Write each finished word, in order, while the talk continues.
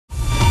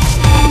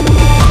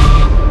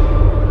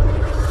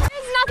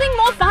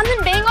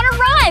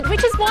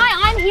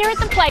here at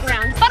the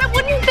playground, but it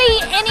wouldn't be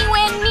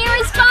anywhere near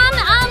as fun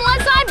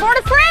unless I brought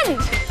a friend.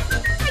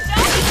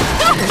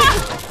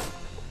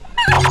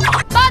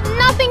 But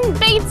nothing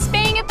beats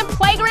being at the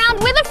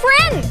playground with a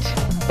friend.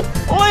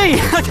 Oi,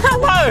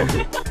 hello.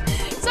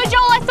 So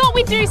Joel, I thought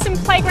we'd do some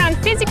playground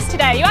physics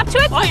today. You up to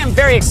it? I am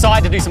very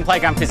excited to do some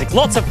playground physics.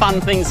 Lots of fun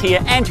things here,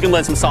 and you can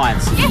learn some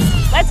science.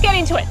 Yes, let's get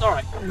into it. All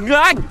right.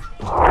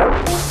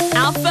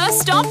 Our first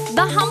stop,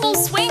 the humble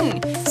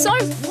swing. So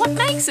what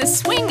makes a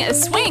swing a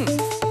swing?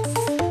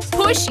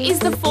 Push is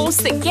the force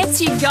that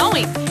gets you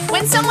going.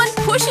 When someone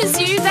pushes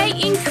you, they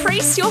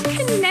increase your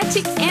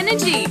kinetic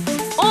energy.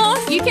 Or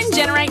you can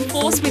generate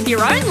force with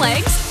your own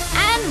legs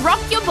and rock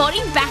your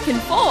body back and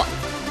forth.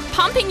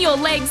 Pumping your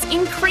legs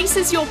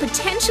increases your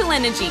potential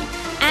energy,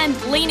 and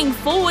leaning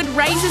forward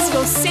raises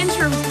your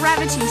centre of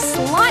gravity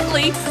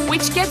slightly,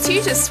 which gets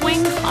you to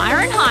swing higher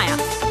and higher.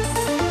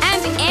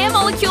 And air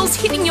molecules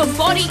hitting your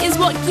body is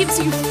what gives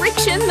you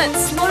friction that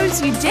slows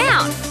you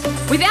down.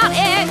 Without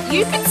air,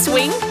 you can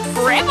swing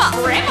forever.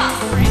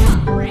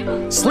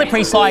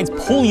 Slippery slides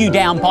pull you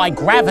down by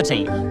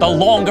gravity. The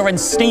longer and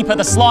steeper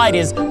the slide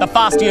is, the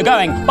faster you're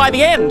going by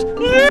the end.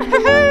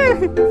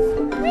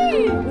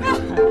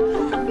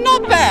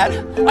 Not bad.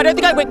 I don't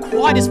think I went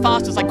quite as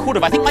fast as I could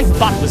have. I think my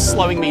butt was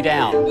slowing me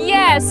down.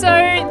 Yeah,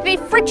 so the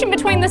friction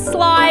between the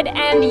slide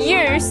and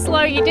you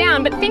slow you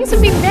down, but things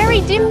would be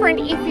very different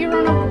if you're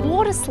on a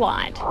water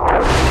slide.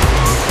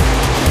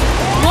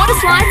 Water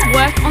slides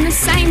work on the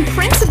same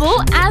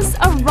principle as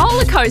a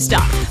roller coaster,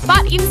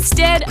 but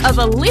instead of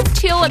a lift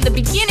hill at the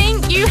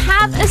beginning, you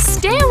have a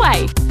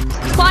stairway.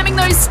 Climbing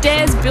those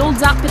stairs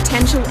builds up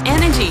potential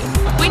energy,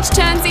 which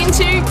turns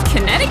into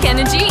kinetic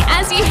energy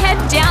as you head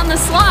down the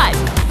slide.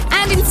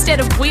 And instead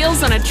of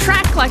wheels on a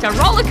track like a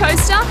roller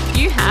coaster,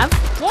 you have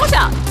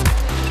water.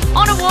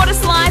 On a water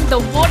slide, the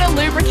water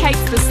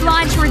lubricates the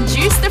slide to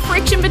reduce the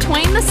friction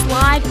between the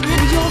slide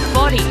and your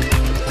body.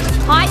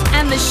 Height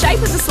and the shape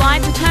of the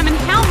slide determine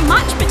how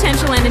much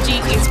potential energy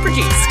is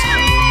produced.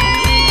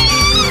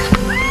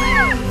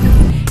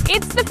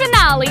 It's the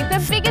finale.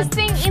 The biggest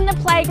thing in the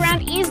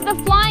playground is the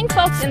flying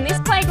fox, and this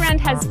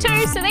playground has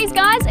two, so these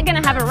guys are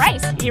going to have a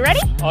race. Are you ready?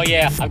 Oh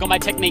yeah, I've got my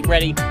technique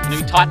ready. I'm going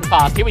to be tight and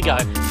fast. Here we go.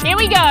 Here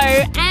we go.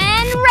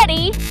 And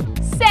ready,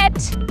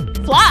 set,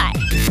 fly.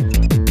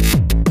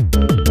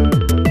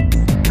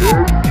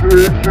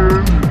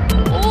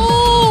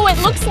 Ooh, it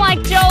looks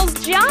like Joel's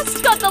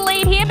just got the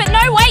lead here, but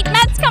no, wait,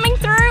 Matt's coming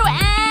through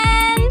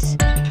and...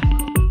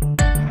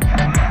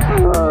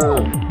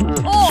 Oh!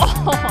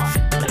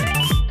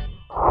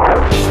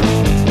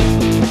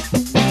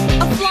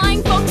 A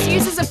flying fox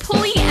uses a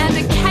pulley and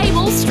a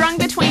cable strung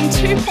between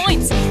 2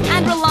 points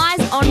and relies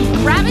on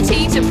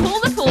gravity to pull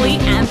the pulley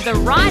and the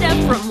rider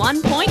from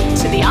one point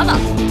to the other.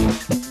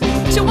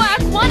 To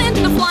work, one end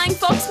of the flying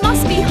fox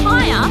must be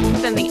higher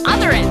than the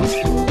other end.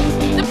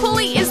 The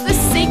pulley is the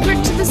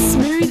secret to the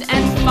smooth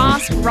and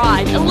fast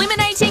ride,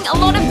 eliminating a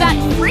lot of that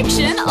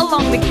friction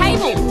along the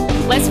cable.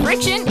 Less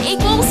friction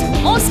equals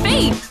more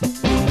speed.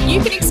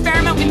 You can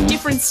experiment with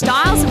different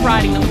styles of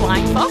riding the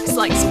flying fox,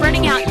 like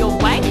spreading out your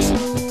weight,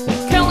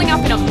 curling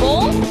up in a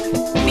ball,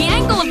 the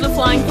angle of the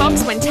flying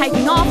fox when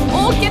taking off,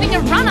 or getting a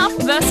run-up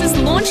versus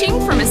launching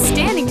from a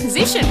standing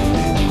position.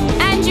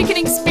 And you can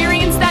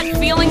experience that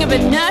feeling of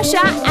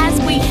inertia as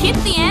we hit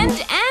the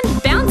end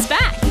and bounce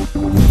back.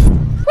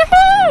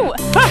 Woohoo!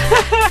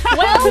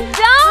 Well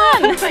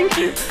done! Thank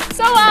you.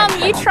 So,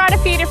 you tried a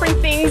few different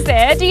things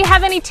there. Do you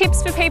have any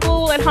tips for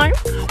people at home?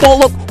 Well,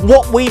 look,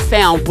 what we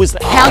found was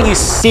that how you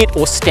sit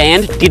or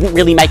stand didn't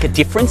really make a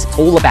difference. It's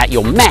all about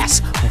your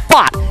mass.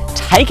 But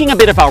taking a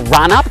bit of a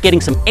run up,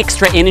 getting some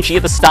extra energy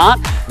at the start,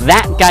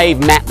 that gave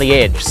Matt the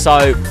edge.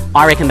 So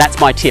I reckon that's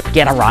my tip,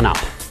 get a run up.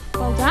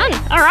 Well done.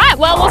 All right,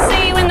 well, we'll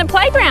see you in the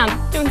playground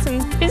doing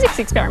some physics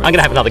experiments. I'm going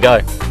to have another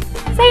go.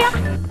 See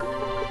ya.